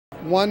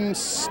one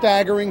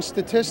staggering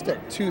statistic,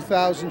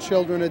 2,000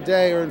 children a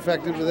day are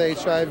infected with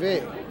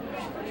HIV.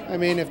 I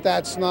mean, if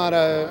that's not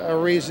a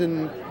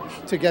reason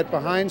to get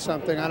behind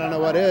something, I don't know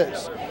what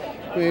is.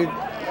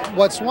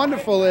 What's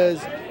wonderful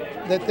is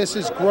that this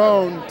has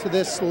grown to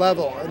this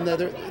level and that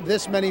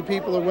this many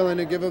people are willing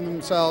to give of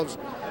themselves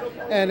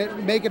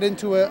and make it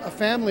into a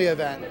family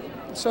event.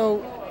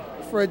 So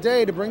for a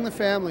day to bring the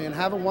family and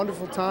have a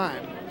wonderful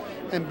time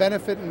and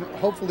benefit and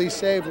hopefully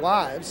save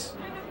lives,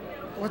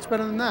 what's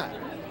better than that?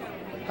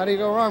 How do you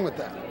go wrong with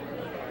that?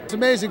 It's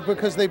amazing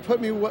because they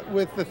put me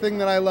with the thing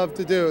that I love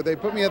to do. They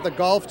put me at the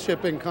golf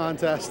chipping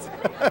contest.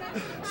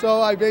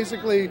 So I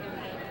basically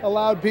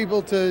allowed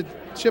people to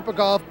chip a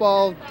golf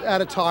ball at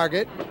a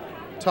target,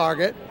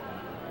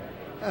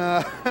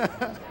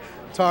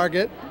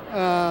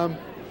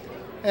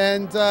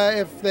 and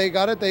if they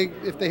got it,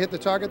 if they hit the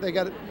target, they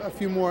got a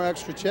few more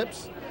extra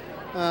chips,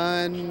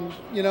 and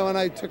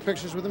I took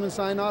pictures with them and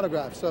signed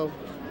autographs. So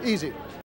easy.